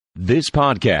This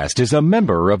podcast is a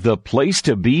member of the Place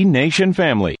to Be Nation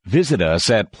family. Visit us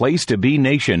at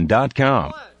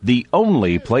placetobenation.com, the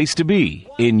only place to be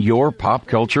in your pop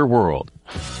culture world.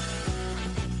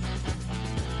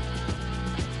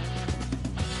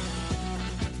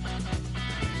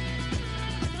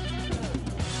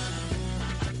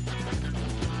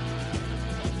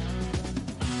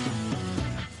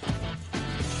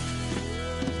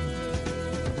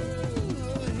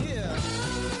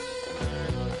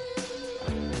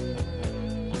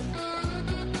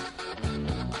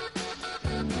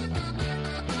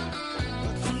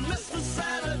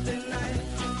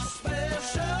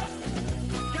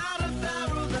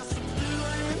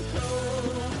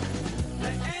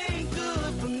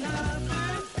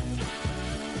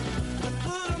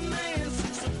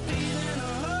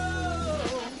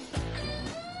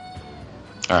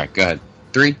 All right, go ahead.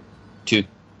 3, 2.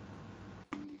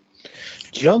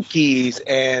 Junkies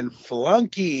and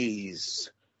flunkies,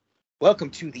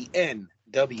 welcome to the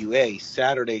NWA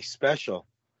Saturday Special.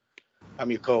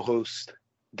 I'm your co-host,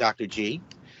 Dr. G,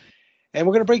 and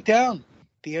we're going to break down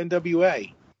the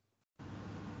NWA.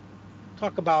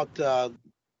 Talk about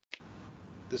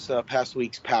this past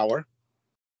week's Powerrr.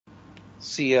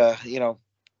 See,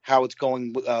 how it's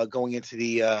going into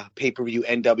the pay-per-view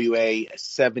NWA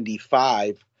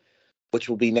 75, which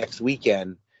will be next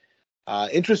weekend.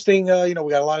 Interesting, we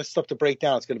got a lot of stuff to break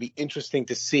down. It's going to be interesting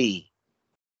to see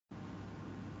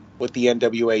what the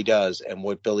NWA does and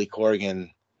what Billy Corgan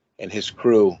and his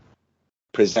crew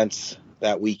presents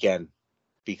that weekend,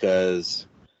 because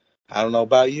I don't know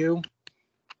about you,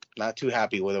 not too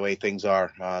happy with the way things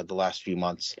are the last few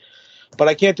months. But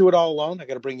I can't do it all alone. I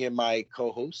got to bring in my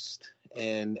co-host,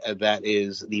 and that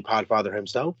is the Podfather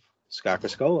himself, Scott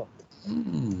Criscola.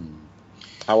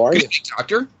 How are you? Good evening,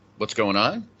 Doctor. What's going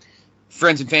on?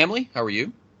 Friends and family, how are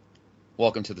you?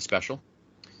 Welcome to the special.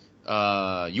 You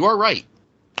are right.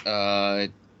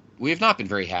 We have not been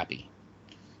very happy.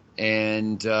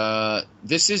 And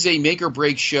this is a make or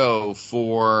break show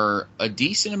for a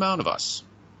decent amount of us.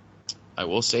 I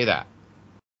will say that.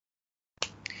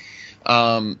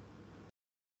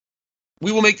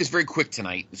 We will make this very quick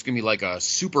tonight. It's going to be like a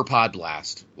super pod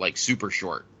blast, like super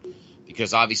short.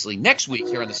 Because obviously next week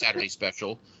here on the Saturday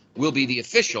Special will be the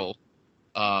official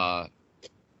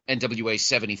NWA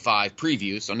 75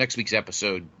 preview. So next week's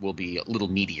episode will be a little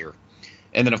meatier.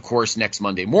 And then, of course, next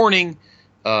Monday morning,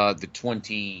 the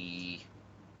 28th,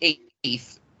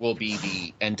 will be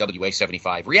the NWA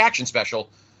 75 reaction special,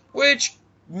 which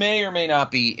may or may not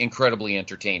be incredibly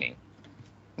entertaining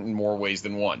in more ways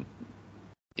than one,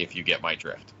 if you get my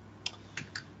drift.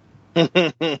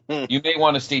 You may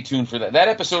want to stay tuned for that. That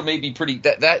episode may be pretty.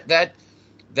 That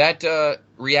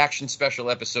reaction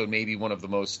special episode may be one of the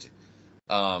most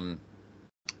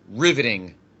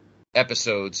riveting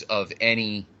episodes of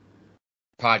any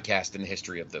podcast in the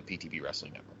history of the PTB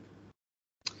Wrestling Network.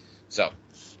 So,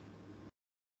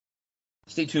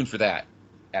 stay tuned for that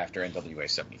after NWA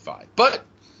 75. But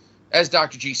as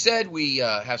Dr. G said, we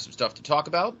have some stuff to talk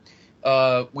about.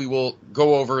 We will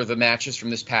go over the matches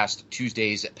from this past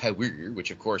Tuesday's Powerrr,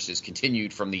 which, of course, is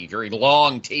continued from the very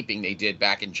long taping they did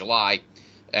back in July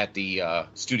at the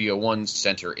Studio One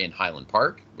Center in Highland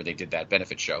Park, where they did that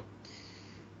benefit show.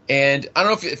 And I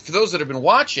don't know if for those that have been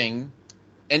watching,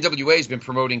 NWA has been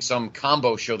promoting some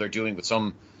combo show they're doing with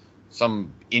some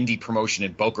indie promotion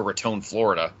in Boca Raton,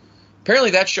 Florida.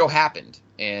 Apparently that show happened,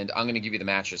 and I'm going to give you the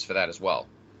matches for that as well.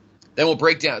 Then we'll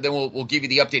break down. Then we'll give you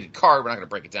the updated card. We're not going to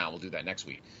break it down. We'll do that next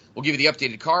week. We'll give you the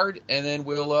updated card, and then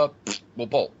we'll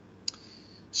bolt.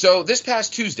 So this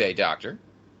past Tuesday, Doctor,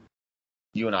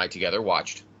 you and I together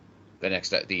watched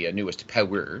the newest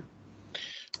Powerrr.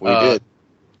 We did.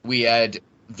 We had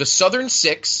the Southern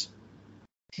Six,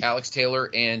 Alex Taylor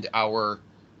and our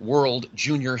World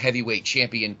Junior Heavyweight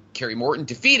Champion Kerry Morton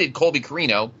defeated Colby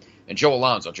Carino and Joe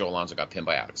Alonzo. Joe Alonzo got pinned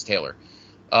by Alex Taylor.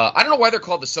 I don't know why they're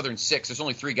called the Southern Six. There's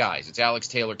only 3 guys. It's Alex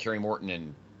Taylor, Kerry Morton,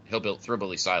 and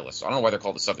Thrillbilly Silas. So I don't know why they're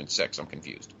called the Southern Six. I'm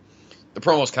confused. The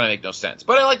promos kind of make no sense.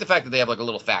 But I like the fact that they have like a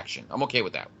little faction. I'm okay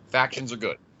with that. Factions are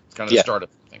good. It's kind of the start of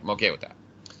the thing. I'm okay with that.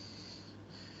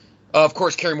 Of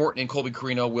course, Kerry Morton and Colby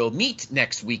Carino will meet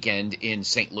next weekend in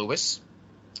St. Louis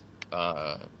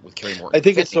with Kerry Morton. I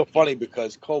think it's so funny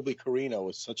because Colby Carino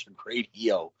is such a great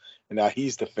heel, and now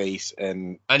he's the face,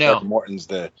 and I know Kerry Morton's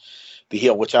the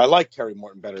heel, which I like Kerry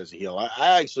Morton better as a heel.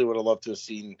 I actually would have loved to have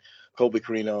seen Colby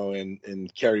Carino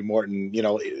and Kerry Morton,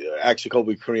 actually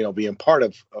Colby Carino being part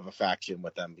of a faction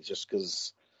with them, just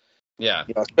because,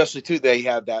 especially too, they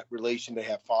had that relation. They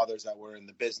have fathers that were in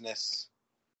the business.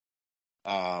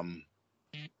 I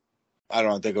don't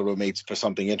know, I think it would have made for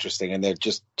something interesting, and they're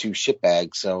just 2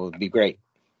 shitbags, so it'd be great.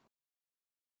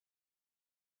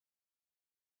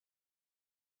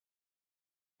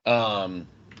 So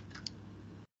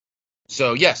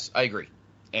yes, I agree,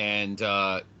 and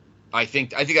I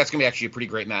think that's gonna be actually a pretty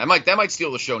great match. That might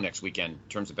steal the show next weekend in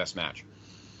terms of best match.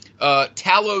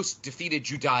 Talos defeated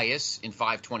Judas in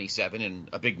 5:27 in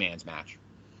a big man's match.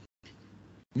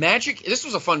 Magic. This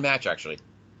was a fun match actually.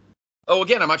 Oh,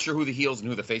 again, I'm not sure who the heels and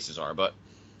who the faces are, but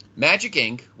Magic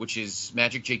Inc., which is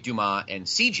Magic Jake Dumas and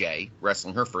CJ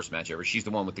wrestling her first match ever. She's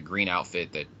the one with the green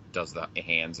outfit that does the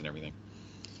hands and everything.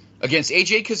 Against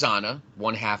AJ Kazana,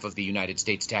 one half of the United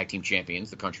States Tag Team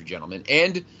Champions, the Country Gentlemen,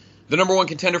 and the number one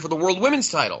contender for the World Women's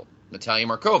title, Natalia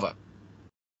Markova.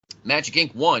 Magic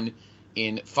Inc. won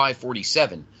in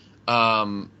 5:47.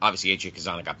 Obviously, AJ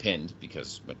Kazana got pinned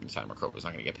because Natalia Markova was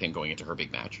not going to get pinned going into her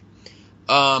big match.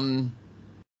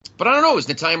 But I don't know. Is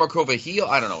Natalia Markova a heel?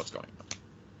 I don't know what's going on.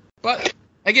 But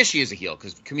I guess she is a heel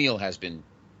because Camille has been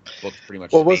booked pretty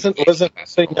much. Well, wasn't the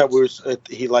thing that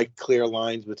he liked clear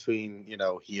lines between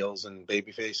heels and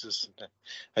baby faces?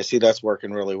 I see that's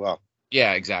working really well.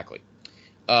 Yeah, exactly.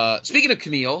 Speaking of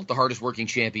Camille, the hardest working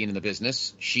champion in the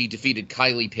business, she defeated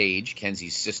Kylie Page,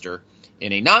 Kenzie's sister,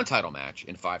 in a non-title match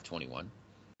in 5:21,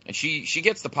 and she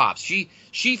gets the pops.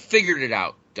 She figured it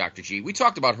out, Dr. G. We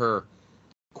talked about her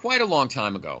quite a long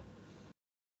time ago.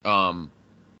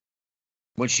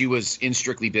 When she was in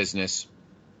Strictly Business,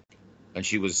 and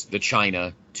she was the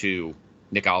China to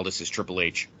Nick Aldis's Triple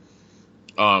H.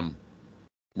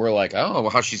 We're like, oh,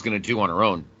 how she's going to do on her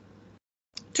own.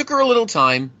 Took her a little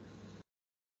time,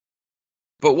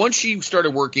 but once she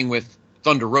started working with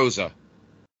Thunder Rosa,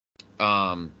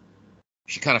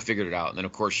 she kind of figured it out. And then,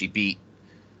 of course, she beat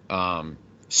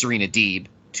Serena Deeb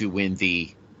to win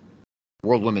the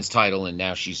World Women's title, and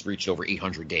now she's reached over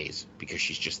 800 days because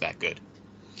she's just that good.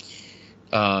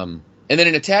 And then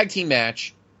in a tag team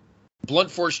match, Blunt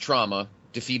Force Trauma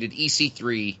defeated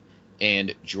EC3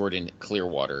 and Jordan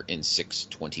Clearwater in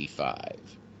 6:25.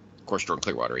 Of course, Jordan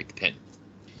Clearwater ate the pin.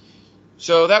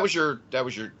 So that was your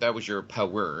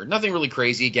Powerrr. Nothing really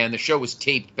crazy. Again, the show was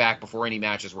taped back before any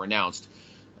matches were announced.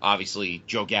 Obviously,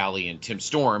 Joe Galley and Tim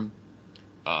Storm,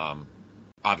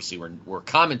 obviously were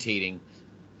commentating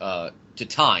to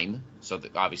time. So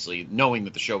that obviously knowing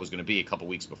that the show was going to be a couple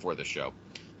weeks before the show,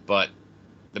 but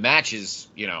the matches,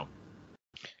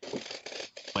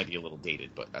 might be a little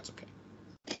dated, but that's okay.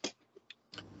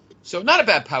 So not a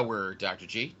bad Powerrr, Dr.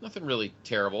 G. Nothing really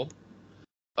terrible.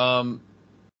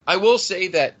 I will say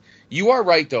that you are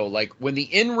right, though. Like, when the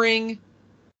in-ring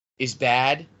is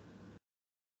bad,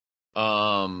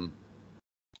 that's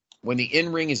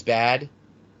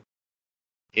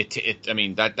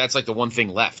like the one thing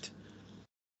left.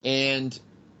 And it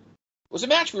was a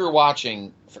match we were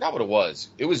watching. I forgot what it was.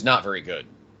 It was not very good.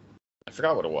 I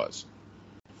forgot what it was.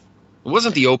 It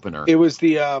wasn't the opener. It was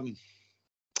the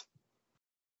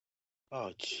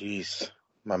oh jeez,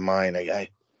 my mind.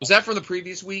 Was that from the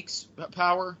previous week's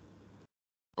Powerrr?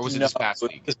 Or was it this past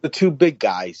week? It's the two big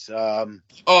guys. Judas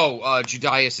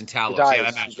and Talos.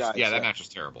 That match was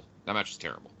terrible. That match was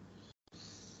terrible.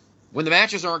 When the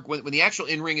matches aren't, when the actual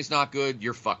in-ring is not good,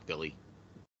 you're fucked, Billy.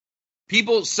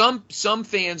 Some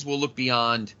fans will look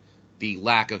beyond the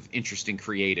lack of interesting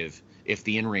creative if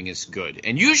the in-ring is good.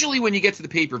 And usually when you get to the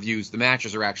pay-per-views, the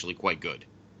matches are actually quite good.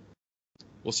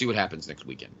 We'll see what happens next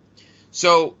weekend.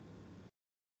 So,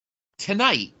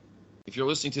 tonight, if you're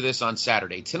listening to this on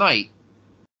Saturday, tonight,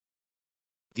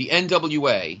 the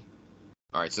NWA,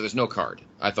 all right, so there's no card.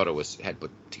 I thought it had put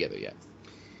together yet.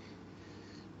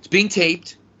 It's being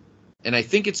taped, and I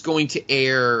think it's going to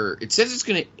air, it says it's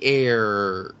going to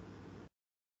air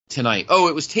tonight. Oh,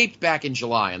 it was taped back in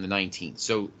July on the 19th.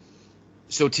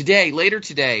 So today, later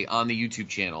today on the YouTube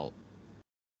channel,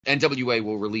 NWA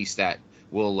will release that,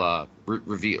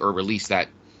 release that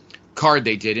card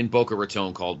they did in Boca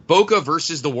Raton called Boca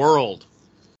versus the World.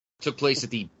 Took place at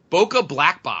the Boca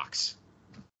Black Box,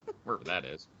 wherever that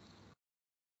is,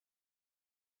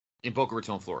 in Boca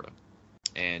Raton, Florida.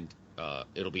 And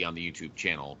it'll be on the YouTube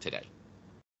channel today.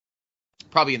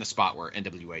 Probably in the spot where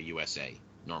NWA USA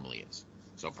normally is.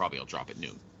 So probably I'll drop at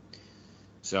noon.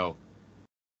 So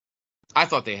I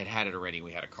thought they had it already.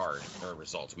 We had a card or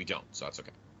results. We don't, so that's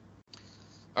okay.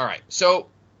 All right. So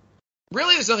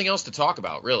really there's nothing else to talk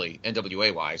about, really,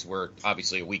 NWA-wise. We're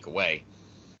obviously a week away.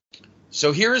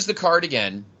 So here is the card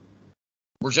again.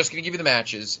 We're just going to give you the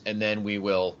matches, and then we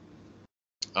will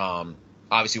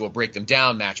obviously we'll break them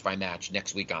down match by match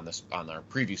next week on our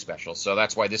preview special. So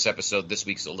that's why this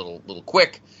week's a little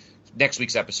quick. Next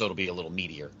week's episode will be a little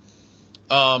meatier.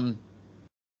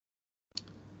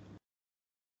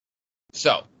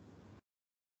 So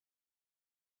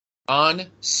on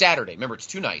Saturday, remember it's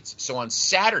 2 nights. So on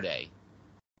Saturday,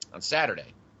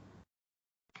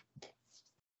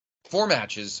 4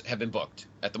 matches have been booked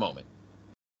at the moment.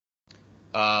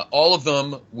 All of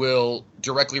them will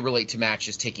directly relate to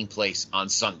matches taking place on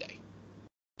Sunday.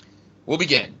 We'll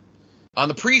begin. On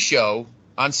the pre-show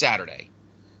on Saturday,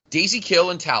 Daisy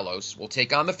Kill and Talos will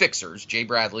take on the Fixers, Jay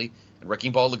Bradley and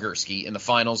Wrecking Ball Legursky, in the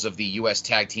finals of the U.S.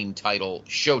 Tag Team Title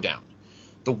Showdown.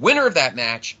 The winner of that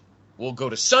match will go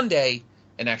to Sunday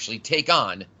and actually take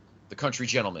on the Country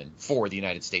Gentlemen for the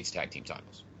United States Tag Team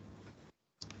titles.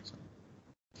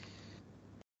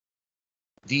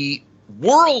 The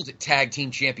World Tag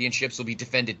Team Championships will be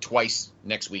defended twice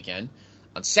next weekend.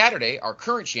 On Saturday, our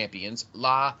current champions,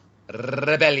 La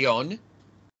Rebellion,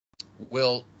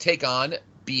 will take on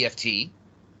BFT,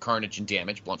 Carnage and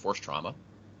Damage, Blunt Force Trauma,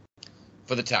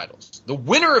 for the titles. The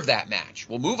winner of that match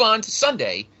will move on to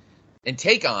Sunday and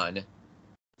take on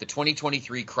the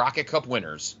 2023 Crockett Cup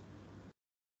winners,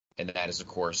 and that is, of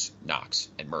course, Knox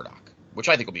and Murdoch, which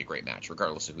I think will be a great match,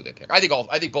 regardless of who they pick. I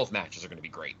think both matches are going to be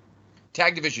great.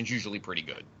 Tag division's usually pretty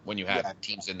good when you have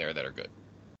teams in there that are good.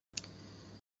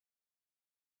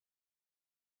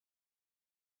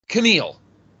 Camille,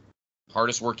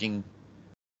 hardest working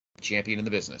champion in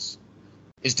the business,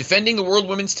 is defending the World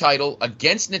Women's title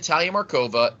against Natalia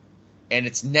Markova, and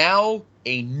it's now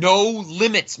a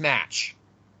no-limits match.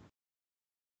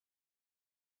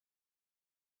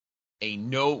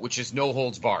 Which is no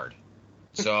holds barred.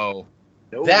 So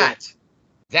that,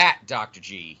 Dr.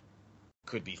 G,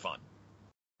 could be fun.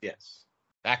 Yes.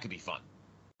 That could be fun,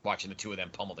 watching the two of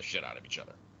them pummel the shit out of each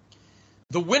other.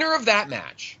 The winner of that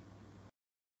match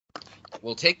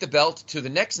will take the belt to the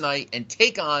next night and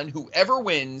take on whoever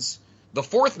wins the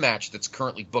 4th match that's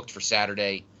currently booked for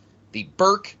Saturday, the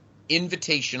Burke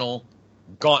Invitational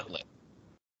Gauntlet.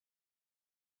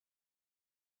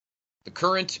 The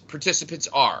current participants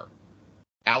are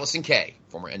Allison Kay,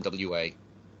 former NWA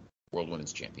World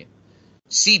Women's Champion,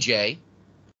 CJ,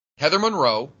 Heather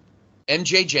Monroe,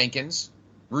 MJ Jenkins,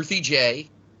 Ruthie J,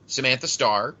 Samantha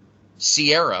Starr,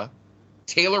 Sierra,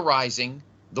 Taylor Rising,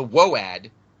 the WOAD,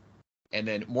 and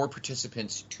then more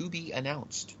participants to be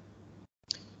announced.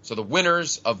 So the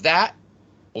winners of that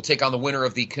will take on the winner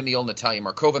of the Camille Natalia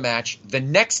Markova match the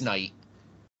next night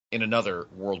in another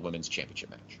World Women's Championship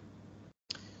match.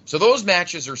 So those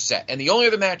matches are set. And the only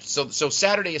other match, so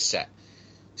Saturday is set.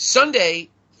 Sunday,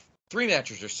 3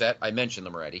 matches are set. I mentioned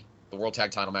them already. The World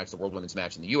Tag Title match, the World Women's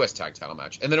match, and the U.S. Tag Title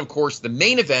match. And then, of course, the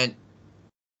main event,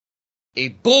 a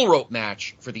bull rope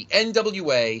match for the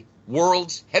NWA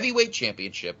World's Heavyweight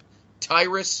Championship,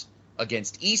 Tyrus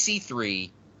against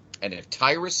EC3, and if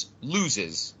Tyrus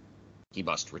loses, he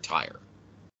must retire.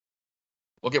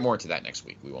 We'll get more into that next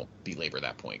week. We won't belabor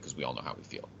that point because we all know how we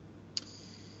feel.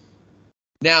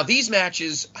 Now, these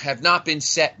matches have not been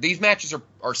set. These matches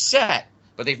are set,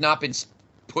 but they've not been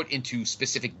put into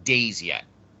specific days yet.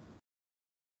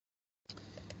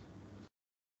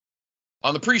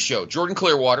 On the pre-show, Jordan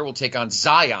Clearwater will take on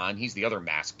Zion. He's the other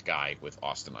masked guy with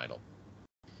Austin Idol.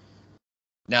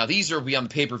 Now, these will be on the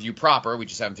pay-per-view proper. We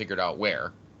just haven't figured out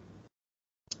where.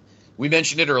 We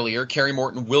mentioned it earlier. Kerry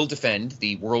Morton will defend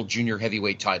the World Junior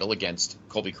Heavyweight title against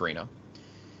Colby Corino.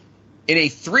 In a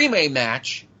 3-way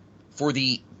match for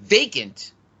the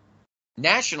vacant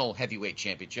National Heavyweight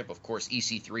Championship, of course,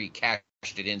 EC3 cashed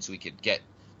it in so he could get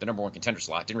the number 1 contender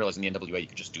slot. Didn't realize in the NWA you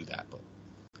could just do that, but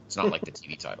it's not like the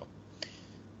TV title.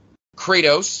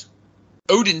 Kratos,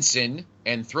 Odinson,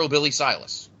 and Thrillbilly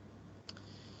Silas.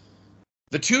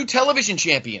 The 2 television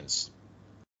champions,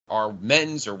 our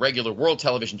men's or regular world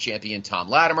television champion Tom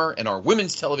Latimer and our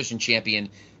women's television champion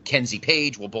Kenzie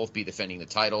Page, will both be defending the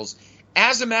titles.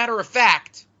 As a matter of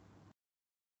fact,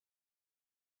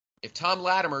 if Tom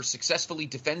Latimer successfully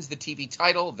defends the TV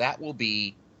title, that will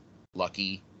be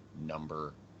lucky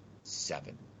number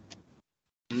 7.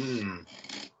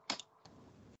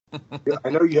 I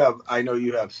know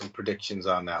you have some predictions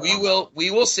on that. We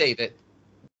will save it.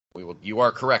 You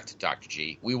are correct, Dr.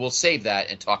 G. We will save that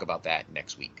and talk about that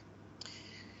next week.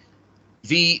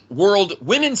 The World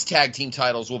Women's Tag Team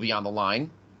titles will be on the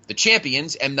line. The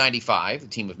champions, M95, the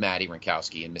team of Maddie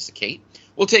Rankowski and Missa Kate,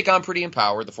 will take on Pretty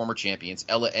Empowered, the former champions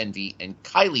Ella Envy and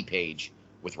Kylie Page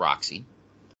with Roxy.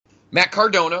 Matt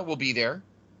Cardona will be there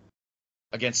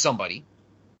against somebody.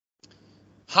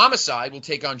 Homicide will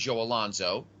take on Joe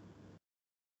Alonzo.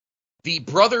 The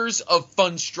Brothers of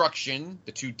Funstruction,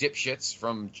 the 2 dipshits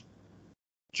from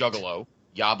Juggalo,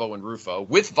 Yabo and Rufo,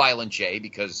 with Violent J,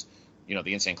 because,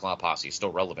 the Insane Clown Posse is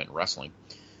still relevant in wrestling,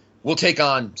 will take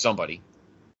on somebody.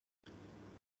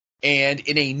 And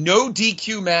in a no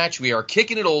DQ match, we are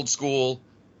kicking it old school,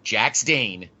 Jax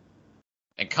Dane.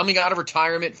 And coming out of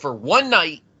retirement for 1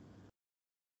 night,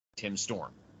 Tim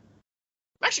Storm.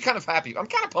 I'm actually kind of happy. I'm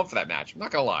kind of pumped for that match. I'm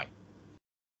not going to lie.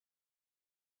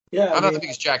 Yeah, I'm not the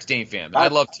biggest Jack Dane fan, and I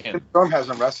Tim loved him. Storm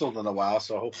hasn't wrestled in a while,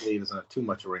 so hopefully he doesn't have too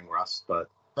much ring rust. But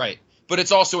Right. But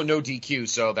it's also a no DQ,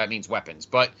 so that means weapons.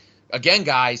 But again,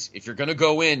 guys, if you're going to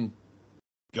go in,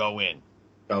 go in.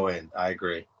 go in. I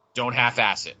agree. Don't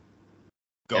half-ass it.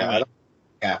 Go I in. don't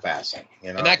half-assing.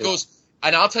 And that goes,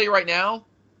 and I'll tell you right now,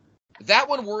 that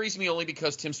one worries me only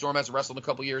because Tim Storm hasn't wrestled in a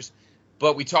couple years.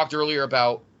 But we talked earlier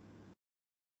about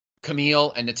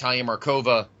Camille and Natalia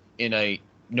Markova in a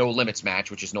no limits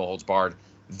match, which is no holds barred.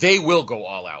 They will go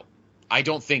all out. I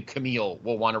don't think Camille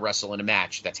will want to wrestle in a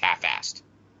match that's half-assed.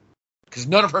 Because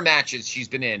none of her matches she's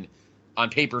been in on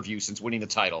pay-per-view since winning the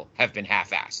title have been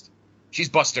half-assed. She's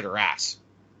busted her ass.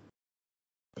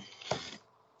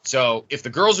 So if the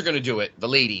girls are going to do it, the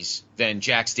ladies, then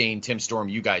Jack Dane, Tim Storm,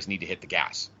 you guys need to hit the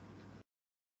gas.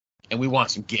 And we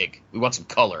want some gig. We want some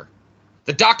color.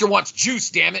 The doctor wants juice,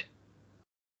 damn it.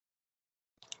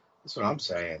 That's what I'm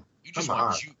saying. You just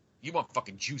want juice. You want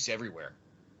fucking juice everywhere.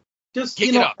 Just Kick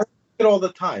it up. I it all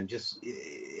the time. Just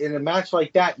in a match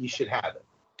like that, you should have it.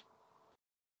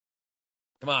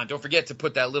 Come on, don't forget to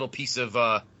put that little piece of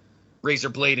razor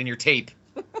blade in your tape.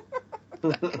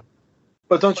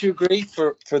 But don't you agree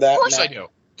for that? Of course match? I do.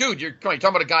 Dude, you're talking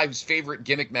about a guy whose favorite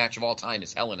gimmick match of all time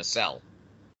is Hell in a Cell.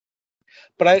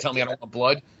 But Tell me I don't want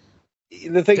blood.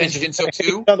 The thing Benji is, didn't so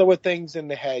too. other with things in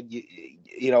the head,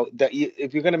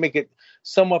 if you're going to make it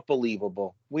somewhat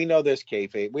believable, we know there's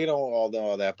kayfabe. We don't all know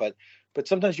all that, but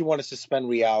sometimes you want to suspend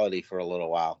reality for a little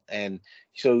while. And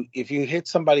so if you hit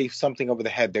something over the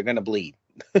head, they're going to bleed.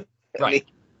 Right.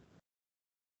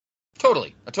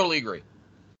 Totally. I totally agree.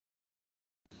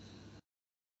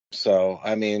 So,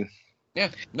 I mean, yeah,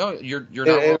 no, you're not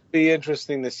wrong. It'll be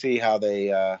interesting to see how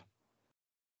they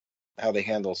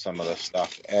handle some of this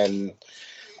stuff. And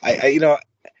I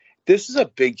this is a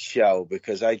big show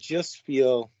because I just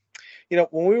feel, when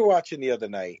we were watching the other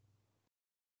night,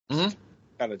 kind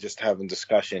of just having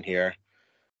discussion here.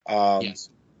 Yes.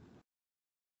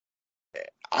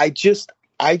 I just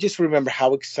remember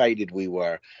how excited we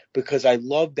were because I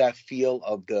love that feel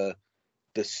of the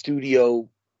studio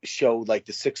show, like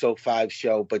the 605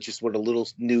 show, but just with a little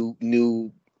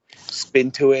new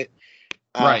spin to it.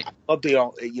 Right. I love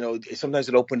sometimes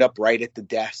it opened up right at the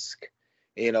desk.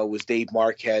 It was Dave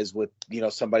Marquez with,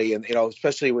 somebody, and,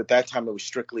 especially with that time, it was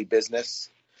strictly business.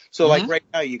 So like right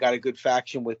now you got a good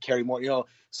faction with Kerry Moore,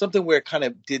 something where it kind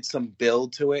of did some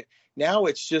build to it. Now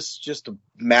it's just a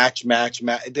match.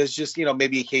 There's just,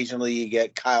 maybe occasionally you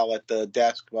get Kyle at the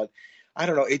desk, but I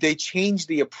don't know. They changed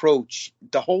the approach.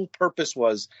 The whole purpose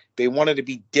was they wanted to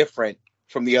be different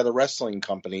from the other wrestling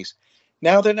companies.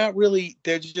 Now they're not really.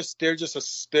 They're just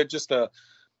a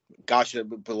gosh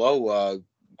below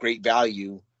Great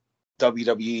Value,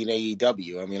 WWE and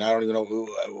AEW. I mean, I don't even know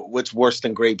what's worse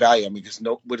than Great Value. I mean,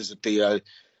 what is it,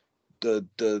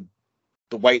 the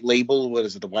white label? What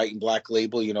is it, the white and black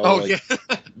label? Yeah,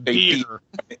 beer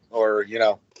or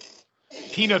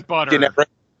peanut butter,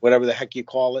 whatever the heck you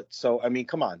call it. So I mean,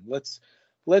 come on,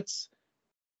 let's.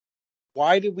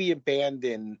 Why did we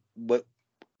abandon what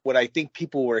I think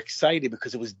people were excited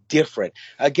because it was different?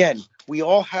 Again, we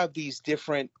all have these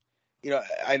different.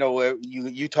 I know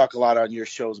you talk a lot on your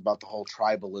shows about the whole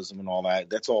tribalism and all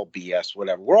that. That's all BS,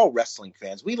 whatever. We're all wrestling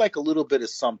fans. We like a little bit of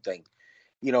something,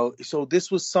 so this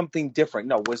was something different.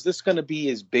 No, was this going to be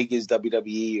as big as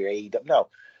WWE or AEW? No,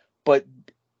 but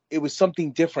it was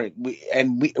something different.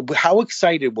 How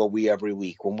excited were we every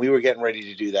week when we were getting ready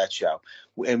to do that show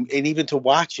and even to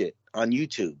watch it on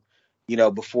YouTube,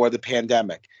 before the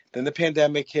pandemic. Then the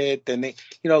pandemic hit, then they,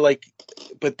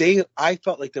 I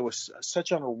felt like they were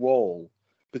such on a roll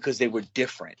because they were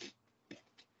different.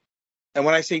 And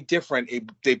when I say different,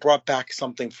 they brought back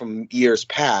something from years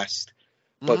past,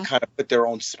 but kind of put their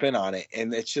own spin on it.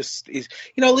 And it's just, even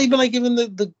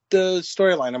the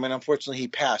storyline. I mean, unfortunately he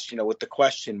passed, with the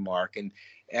question mark and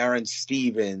Aaron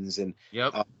Stevens and,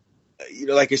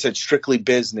 like I said, strictly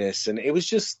business. And it was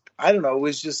just, I don't know.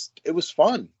 It was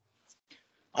fun.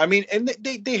 I mean, and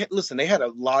they listen, they had a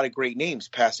lot of great names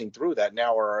passing through that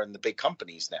now are in the big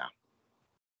companies now.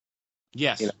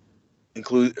 Yes.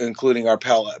 Including our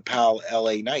pal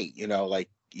LA Knight, like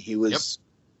he was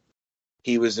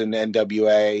in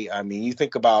NWA. I mean, you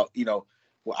think about,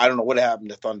 I don't know what happened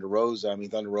to Thunder Rosa. I mean,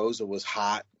 Thunder Rosa was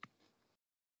hot.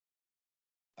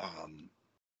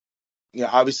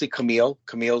 Obviously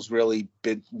Camille's really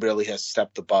has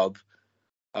stepped above.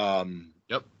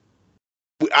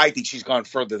 I think she's gone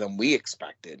further than we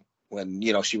expected when,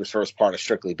 she was first part of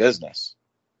Strictly Business.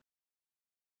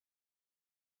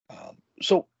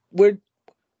 So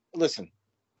listen,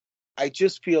 I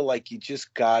just feel like you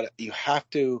have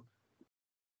to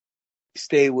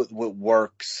stay with what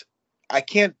works. I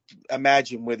can't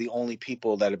imagine we're the only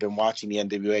people that have been watching the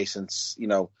NWA since,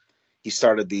 he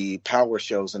started the Powerrr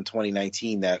shows in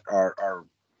 2019 that are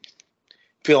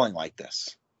feeling like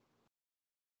this.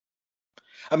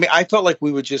 I mean, I felt like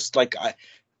we were just like,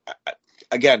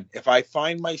 again, if I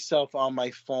find myself on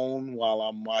my phone while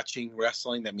I'm watching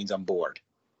wrestling, that means I'm bored.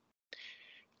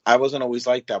 I wasn't always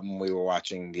like that when we were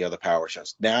watching the other Powerrr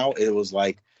shows. Now it was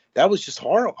like, that was just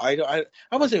horrible. I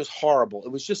wouldn't say it was horrible.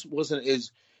 It was just wasn't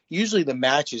as usually the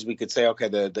matches we could say, okay,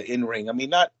 the in-ring. I mean,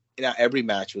 not every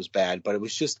match was bad, but it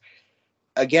was just,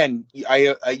 again,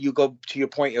 you go to your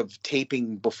point of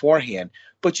taping beforehand,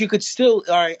 but you could still,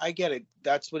 all right, I get it.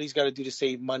 That's what he's got to do to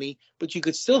save money, but you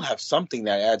could still have something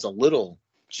that adds a little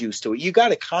juice to it. You got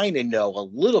to kind of know a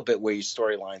little bit where your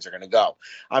storylines are going to go.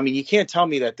 I mean, you can't tell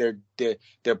me that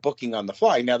they're booking on the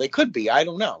fly. Now they could be, I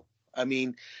don't know. I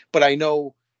mean, but I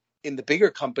know in the bigger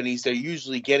companies, they're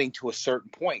usually getting to a certain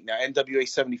point. Now, NWA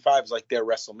 75 is like their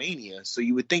WrestleMania, so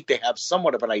you would think they have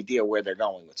somewhat of an idea where they're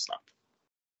going with stuff.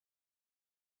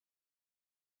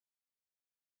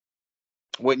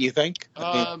 Wouldn't you think?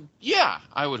 Yeah,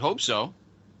 I would hope so.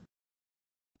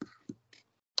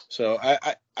 So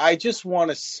I just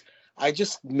want to, I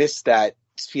just miss that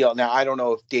feel. Now, I don't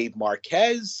know if Dave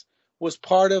Marquez was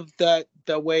part of that,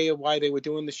 the way of why they were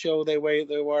doing the show the way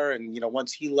they were. And,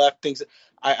 once he left things,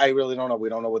 I really don't know. We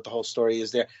don't know what the whole story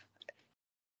is there.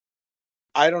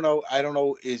 I don't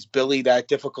know. Is Billy that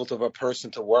difficult of a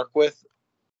person to work with?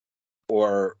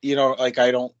 Or, like,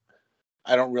 I don't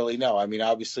really know. I mean,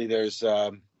 obviously there's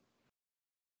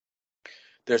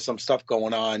some stuff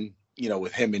going on,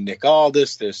 with him and Nick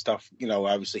Aldis. There's stuff,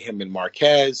 obviously him and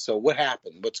Marquez. So what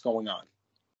happened? What's going on?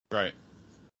 Right.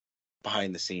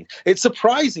 Behind the scenes. It's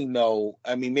surprising, though.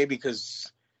 I mean, maybe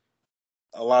because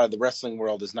a lot of the wrestling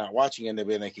world is not watching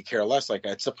NWA and they could care less like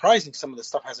that. It's surprising some of the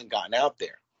stuff hasn't gotten out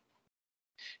there.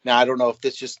 Now, I don't know if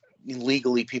this just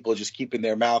legally people are just keeping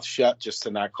their mouth shut just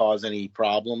to not cause any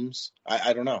problems.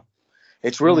 I don't know.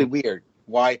 It's really weird.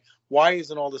 Why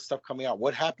isn't all this stuff coming out?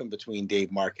 What happened between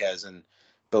Dave Marquez and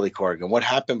Billy Corgan? What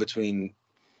happened between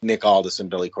Nick Aldis and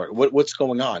Billy Corgan? What's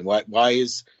going on? Why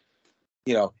is,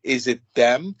 is it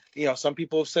them? Some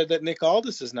people have said that Nick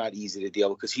Aldis is not easy to deal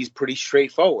with because he's pretty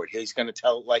straightforward. He's going to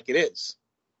tell it like it is.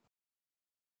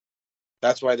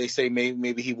 That's why they say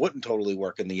maybe he wouldn't totally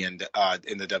work in the end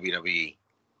in the WWE.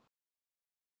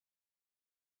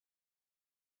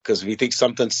 Because if he thinks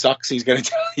something sucks, he's going to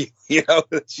tell you,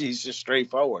 she's just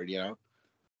straightforward,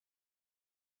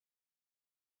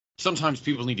 Sometimes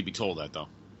people need to be told that, though.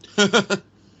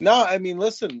 No, I mean,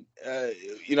 listen,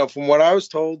 from what I was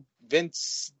told,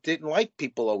 Vince didn't like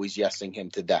people always yesing him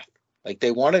to death. Like,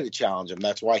 they wanted to challenge him.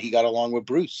 That's why he got along with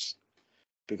Bruce.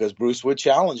 Because Bruce would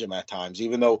challenge him at times,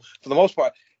 even though, for the most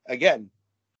part, again,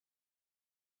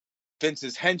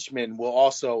 Vince's henchmen will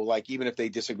also, like, even if they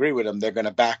disagree with him, they're going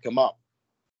to back him up.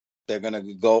 They're going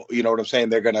to go, you know what I'm saying?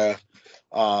 They're going to,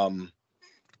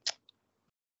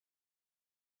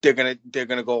 they're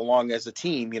going to go along as a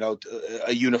team,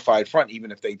 a unified front,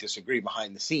 even if they disagree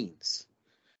behind the scenes.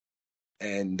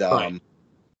 And right.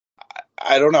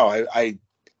 I don't know.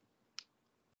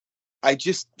 I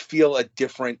just feel a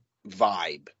different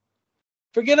vibe.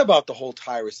 Forget about the whole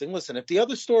Tyrus thing. Listen, if the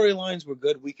other storylines were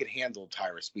good, we could handle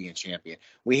Tyrus being champion.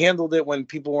 We handled it when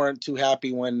people weren't too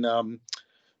happy when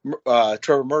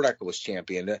Trevor Murdoch was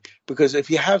champion. Because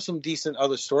if you have some decent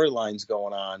other storylines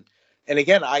going on, and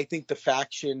again, I think the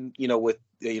faction, with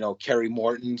Kerry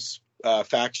Morton's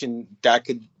faction, that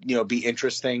could be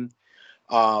interesting.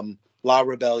 La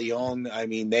Rebellion, I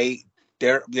mean,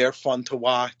 they're fun to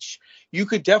watch. You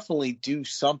could definitely do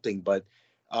something, but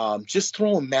just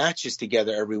throwing matches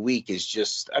together every week is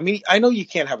just, I mean, I know you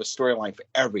can't have a storyline for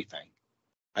everything.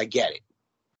 I get it.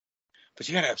 But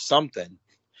you got to have something.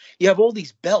 You have all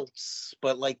these belts,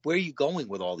 but, like, where are you going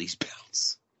with all these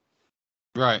belts?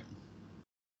 Right.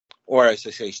 Or, as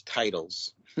I say,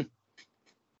 titles.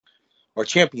 Or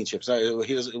championships. What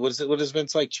does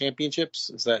Vince like? Championships?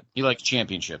 Is that? He likes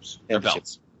championships. They're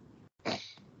belts. Okay.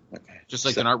 Just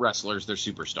like they're not wrestlers, they're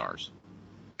superstars.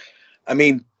 I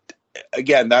mean,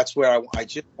 again, that's where I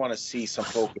just want to see some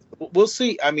focus. We'll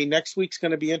see. I mean, next week's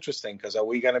going to be interesting because are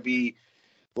we going to be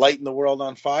lighting the world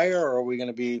on fire, or are we going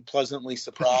to be pleasantly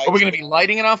surprised? Are we going to be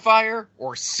lighting it on fire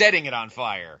or setting it on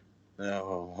fire?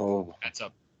 No.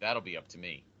 That'll be up to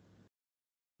me.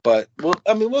 But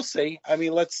we'll see. I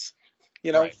mean, let's,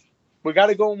 right. We got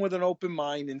to go in with an open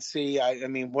mind and see. I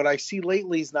mean, what I see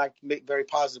lately is not very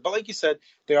positive. But like you said,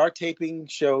 they are taping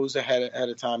shows ahead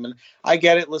of time, and I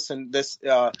get it. Listen, this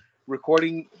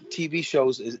recording TV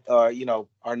shows is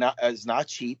is not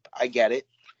cheap. I get it.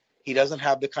 He doesn't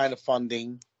have the kind of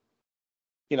funding,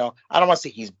 I don't want to say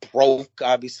he's broke.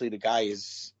 Obviously, the guy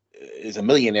is a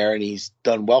millionaire, and he's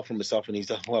done well for himself, and he's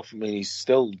done well for me. And he's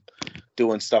still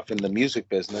doing stuff in the music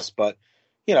business, but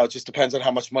it just depends on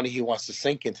how much money he wants to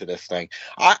sink into this thing.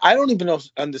 I don't even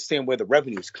understand where the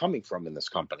revenue is coming from in this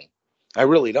company. I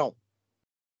really don't.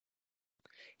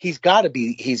 He's got to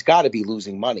be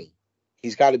losing money.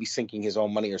 He's got to be sinking his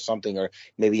own money or something, or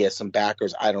maybe he has some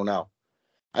backers. I don't know.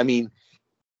 I mean,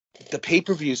 the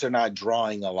pay-per-views are not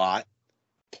drawing a lot.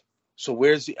 So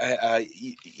where's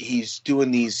he's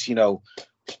doing these,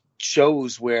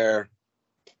 shows where,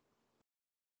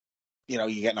 you're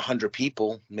getting 100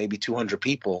 people, maybe 200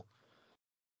 people.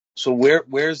 So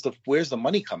where's the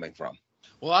money coming from?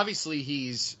 Well, obviously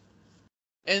he's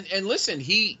and listen,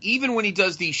 he even when he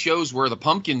does these shows where the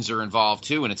Pumpkins are involved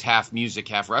too, and it's half music,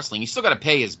 half wrestling, he's still got to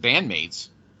pay his bandmates.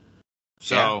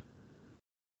 So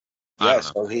yeah,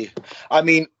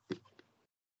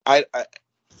 I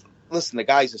listen, the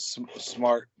guy's a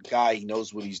smart guy. He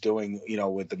knows what he's doing,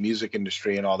 with the music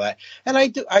industry and all that. And I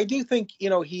do think,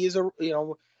 he is a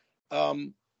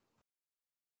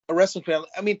wrestling fan.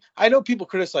 I mean, I know people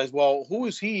criticize, well, who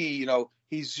is he?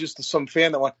 He's just some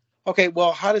fan that went, okay,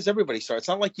 well, how does everybody start? It's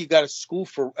not like you got a school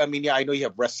for, I mean, yeah, I know you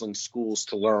have wrestling schools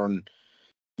to learn,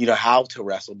 how to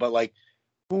wrestle, but like,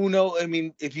 who knows? I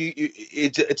mean, if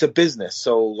it's a business.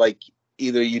 So like,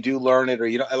 either you do learn it or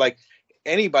like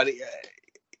anybody.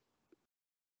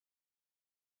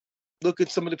 Look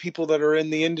at some of the people that are in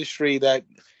the industry that,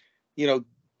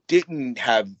 didn't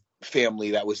have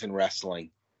family that was in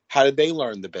wrestling. How did they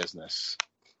learn the business?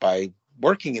 By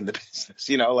working in the business,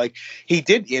 like he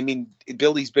did. I mean,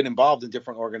 Billy's been involved in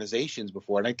different organizations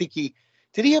before. And I think he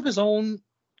have his own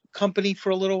company for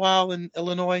a little while in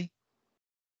Illinois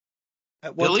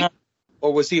at one time,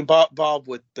 or was he involved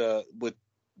with no,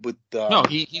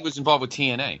 he was involved with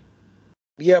TNA.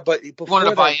 Yeah, but before he wanted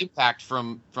to buy Impact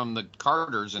from the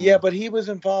Carters. Yeah, but he was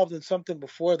involved in something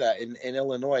before that in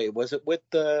Illinois. Was it with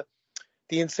the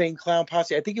Insane Clown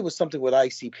Posse? I think it was something with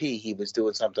ICP. He was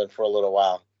doing something for a little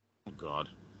while. Oh God,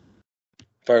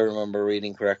 if I remember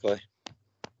reading correctly.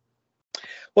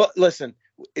 Well, listen,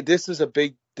 this is a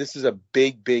big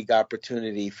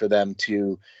opportunity for them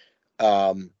to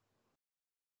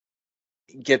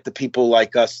get the people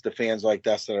like us, the fans like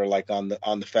us that are like on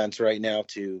the fence right now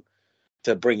to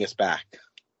bring us back.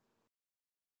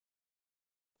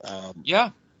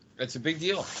 Yeah, that's a big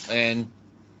deal. And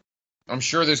I'm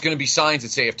sure there's going to be signs that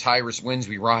say, if Tyrus wins,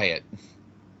 we riot.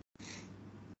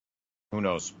 Who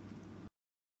knows?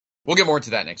 We'll get more into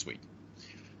that next week.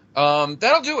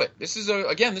 That'll do it. This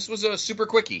was a super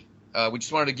quickie. We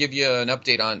just wanted to give you an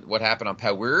update on what happened on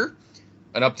Powerrr,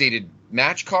 an updated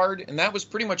match card, and that was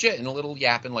pretty much it, and a little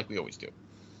yapping like we always do.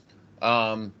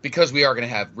 Because we are going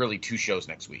to have really two shows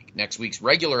next week. Next week's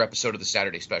regular episode of the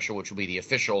Saturday Special, which will be the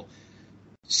official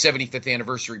 75th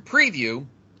anniversary preview.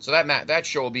 So that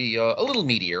show will be a little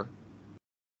meatier.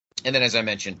 And then, as I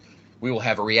mentioned, we will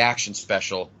have a reaction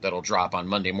special that'll drop on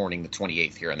Monday morning, the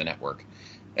 28th, here on the network.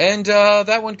 And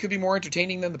that one could be more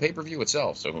entertaining than the pay-per-view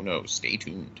itself. So who knows? Stay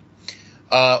tuned.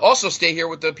 Also, stay here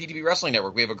with the PTB Wrestling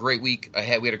Network. We have a great week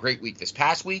ahead. We had a great week this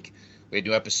past week. We had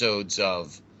new episodes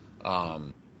of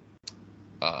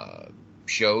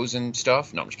shows and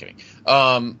stuff. No, I'm just kidding.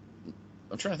 I'm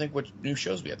trying to think what new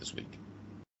shows we had this week.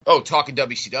 Oh, Talking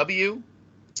WCW.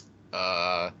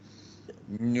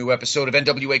 New episode of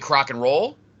NWA Crock and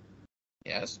Roll.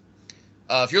 Yes.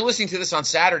 If you're listening to this on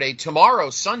Saturday, tomorrow,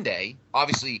 Sunday,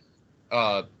 obviously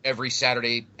every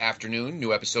Saturday afternoon,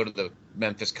 new episode of the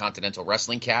Memphis Continental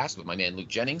Wrestling Cast with my man Luke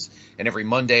Jennings. And every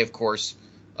Monday, of course,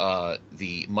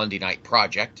 the Monday Night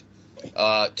Project.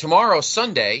 Tomorrow,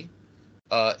 Sunday,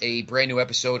 a brand new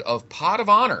episode of Pod of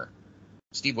Honor.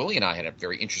 Steve Willie and I had a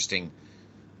very interesting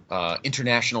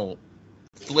international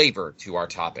flavor to our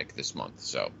topic this month.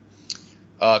 So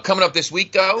coming up this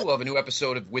week, though, we'll have a new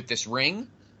episode of With This Ring.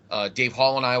 Dave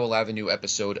Hall and I will have a new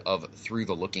episode of Through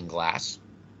the Looking Glass.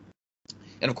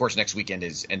 And, of course, next weekend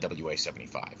is NWA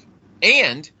 75.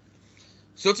 And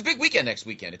so it's a big weekend next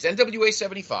weekend. It's NWA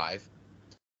 75.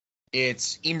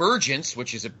 It's Emergence,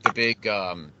 which is the big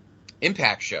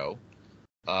Impact show,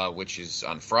 which is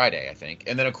on Friday, I think.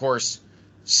 And then, of course,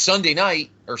 Sunday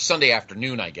night, or Sunday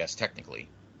afternoon, I guess, technically.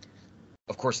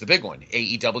 Of course, the big one.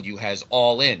 AEW has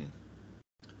All In,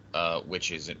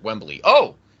 which is at Wembley.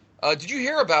 Oh, did you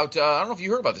hear about, I don't know if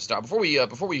you heard about this stuff. Before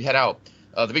we head out,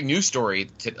 the big news story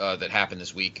that happened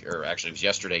this week, or actually it was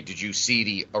yesterday, did you see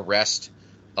the arrest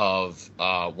of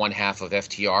one half of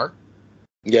FTR?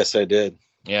 Yes, I did.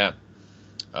 Yeah.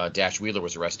 Dash Wheeler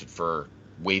was arrested for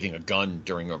waving a gun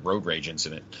during a road rage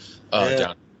incident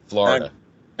down in Florida.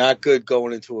 Not good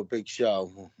going into a big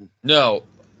show. No.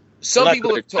 Some Not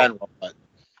people good have in told. general, but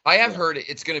I have heard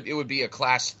it would be a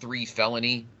class 3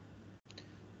 felony,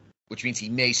 which means he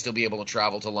may still be able to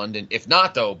travel to London. If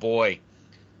not, though, boy,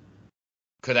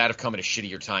 could that have come at a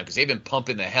shittier time, because they've been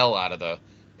pumping the hell out of the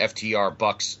FTR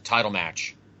Bucks title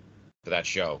match for that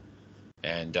show,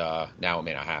 and now it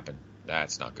may not happen.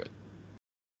 That's not good.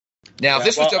 Now, if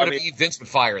this was WWE, Vince would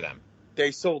fire them.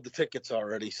 They sold the tickets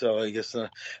already, so I guess,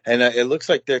 and it looks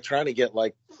like they're trying to get it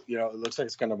looks like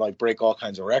it's going to like break all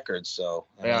kinds of records. So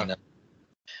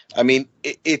I mean,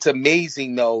 it's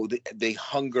amazing though the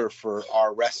hunger for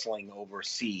our wrestling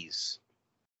overseas,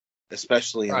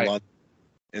 especially in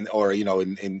London or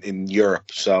in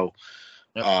Europe. So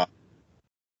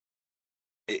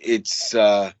it's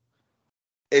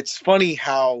funny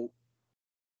how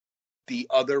the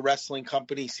other wrestling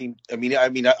companies seem. I mean,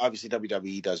 obviously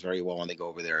WWE does very well when they go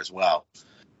over there as well.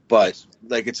 But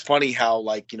like, it's funny how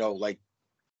like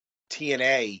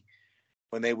TNA,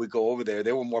 when they would go over there,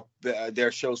 they were more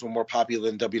their shows were more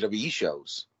popular than WWE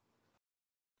shows.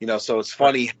 So it's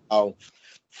funny how.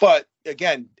 But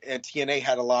again, and TNA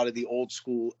had a lot of the old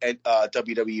school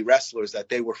WWE wrestlers that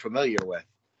they were familiar with.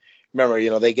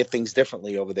 Remember, they get things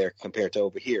differently over there compared to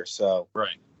over here. So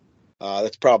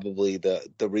that's probably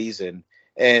the reason.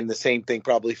 And the same thing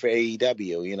probably for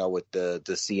AEW, with the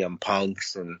CM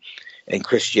Punks and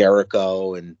Chris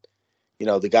Jericho and,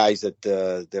 the guys that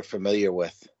they're familiar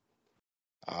with.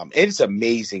 It's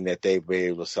amazing that they were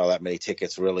able to sell that many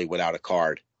tickets really without a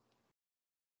card.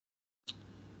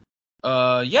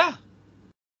 Yeah.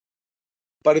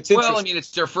 But it's interesting. Well, I mean,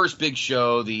 it's their first big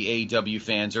show. The AEW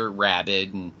fans are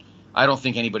rabid, and I don't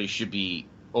think anybody should be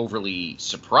overly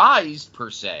surprised, per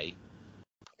se.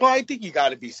 Well, I think you got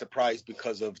to be surprised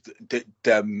because of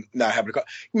them not having a card.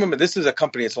 Remember, this is a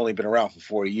company that's only been around for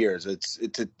 4 years.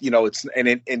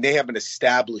 And they haven't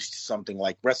established something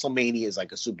like WrestleMania is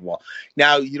like a Super Bowl.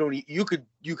 Now you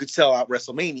could sell out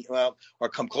WrestleMania or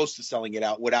come close to selling it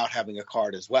out without having a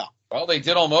card as well. Well, they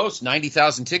did almost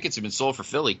 90,000 tickets have been sold for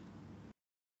Philly.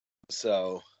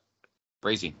 So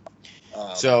crazy.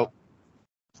 So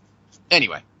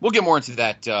anyway, we'll get more into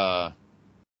that.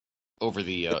 Over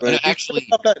the actually,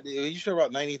 you sure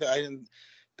about 90,000?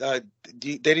 They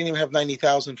didn't even have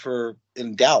 90,000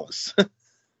 in Dallas.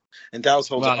 And Dallas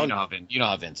holds 100. You know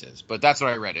how Vince is, but that's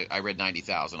what I read. I read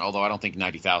 90,000. Although I don't think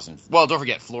 90,000. Well, don't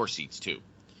forget floor seats too.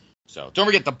 So don't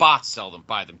forget the bots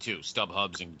buy them too.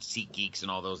 StubHubs and SeatGeeks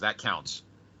and all those, that counts.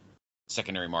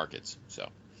 Secondary markets. So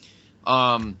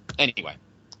anyway,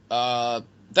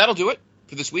 that'll do it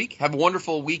for this week. Have a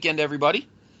wonderful weekend, everybody.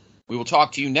 We will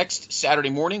talk to you next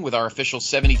Saturday morning with our official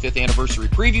 75th anniversary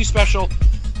preview special,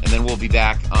 and then we'll be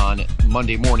back on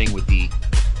Monday morning with the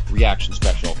reaction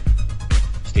special.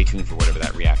 Stay tuned for whatever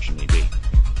that reaction may be.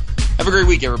 Have a great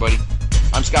week, everybody.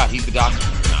 I'm Scott. He's the doctor.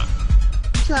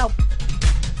 Ciao.